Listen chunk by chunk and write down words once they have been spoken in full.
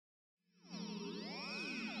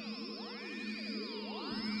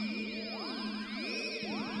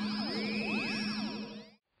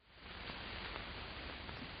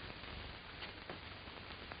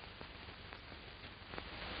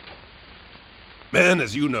Ben,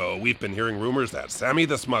 as you know, we've been hearing rumors that Sammy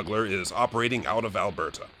the Smuggler is operating out of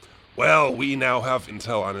Alberta. Well, we now have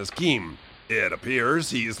intel on his scheme. It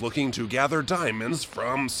appears he's looking to gather diamonds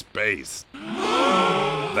from space.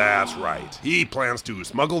 That's right. He plans to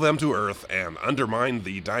smuggle them to Earth and undermine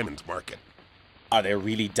the diamond market. Are there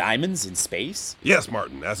really diamonds in space? Yes,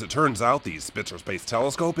 Martin. As it turns out, the Spitzer Space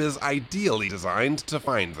Telescope is ideally designed to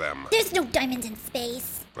find them. There's no diamonds in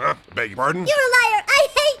space. Huh? Beg your pardon? You're a liar. I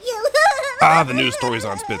hate you. The news story's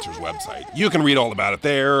on Spitzer's website. You can read all about it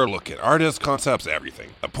there, look at artists, concepts, everything.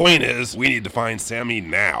 The point is, we need to find Sammy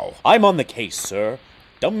now. I'm on the case, sir.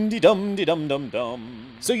 Dum-de-dum-de-dum-dum-dum.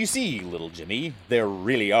 So you see, little Jimmy, there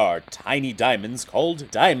really are tiny diamonds called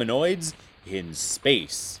diamondoids in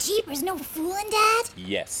space. Jeepers, no fooling, Dad.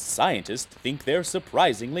 Yes, scientists think they're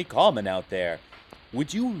surprisingly common out there.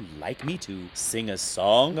 Would you like me to sing a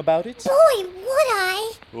song about it? Boy, would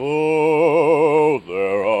I. Oh,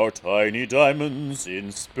 there are tiny diamonds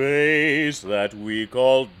in space that we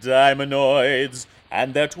call diamondoids,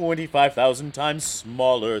 and they're 25,000 times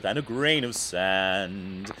smaller than a grain of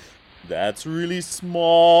sand. That's really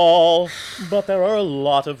small, but there are a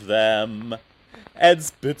lot of them. And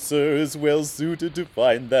Spitzer is well suited to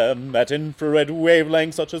find them at infrared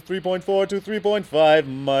wavelengths such as 3.4 to 3.5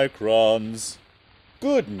 microns.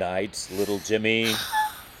 Good night, little Jimmy.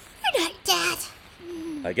 Good night, Dad.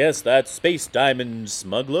 I guess that space diamond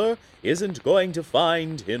smuggler isn't going to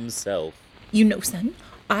find himself. You know, son,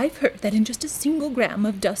 I've heard that in just a single gram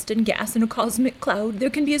of dust and gas in a cosmic cloud, there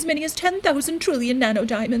can be as many as 10,000 trillion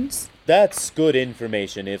nanodiamonds. That's good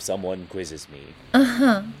information if someone quizzes me.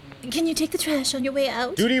 Uh-huh. Can you take the trash on your way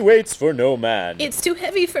out? Duty waits for no man. It's too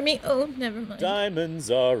heavy for me. Oh, never mind. Diamonds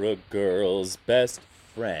are a girl's best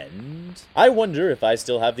friend. I wonder if I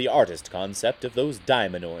still have the artist concept of those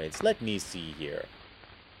diamondoids. Let me see here.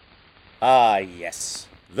 Ah, yes.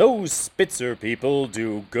 Those Spitzer people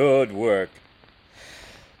do good work.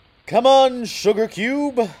 Come on, Sugar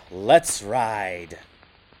Cube. Let's ride.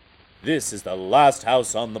 This is the last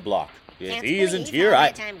house on the block. If he isn't here,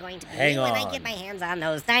 I'm going to hang when on. I get my hands on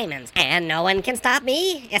those diamonds. And no one can stop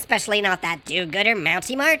me, especially not that do-gooder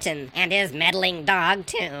Mounty Martin. And his meddling dog,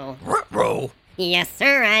 too. Ruh-roh. Yes,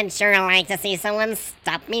 sir, I'd sure like to see someone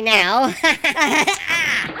stop me now.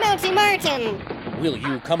 Mounty Martin! Will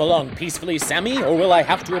you come along peacefully, Sammy, or will I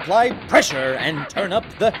have to apply pressure and turn up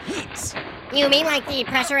the heat? You mean like the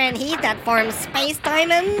pressure and heat that forms space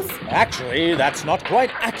diamonds? Actually, that's not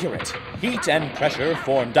quite accurate. Heat and pressure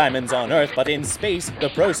form diamonds on Earth, but in space, the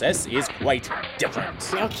process is quite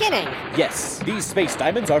different. No kidding. Yes, these space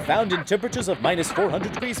diamonds are found in temperatures of minus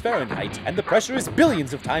 400 degrees Fahrenheit, and the pressure is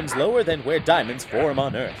billions of times lower than where diamonds form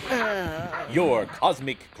on Earth. Your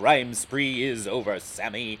cosmic crime spree is over,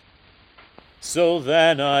 Sammy. So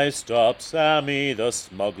then I stopped Sammy the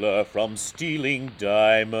smuggler from stealing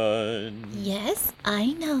diamonds. Yes,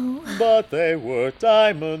 I know. But they were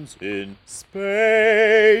diamonds in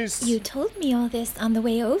space. You told me all this on the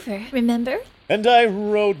way over, remember? And I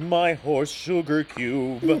rode my horse Sugar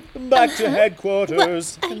Cube back to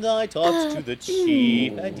headquarters. And I talked to the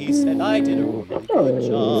chief, and he said I did a really good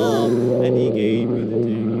job. And he gave me the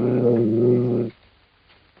ticket.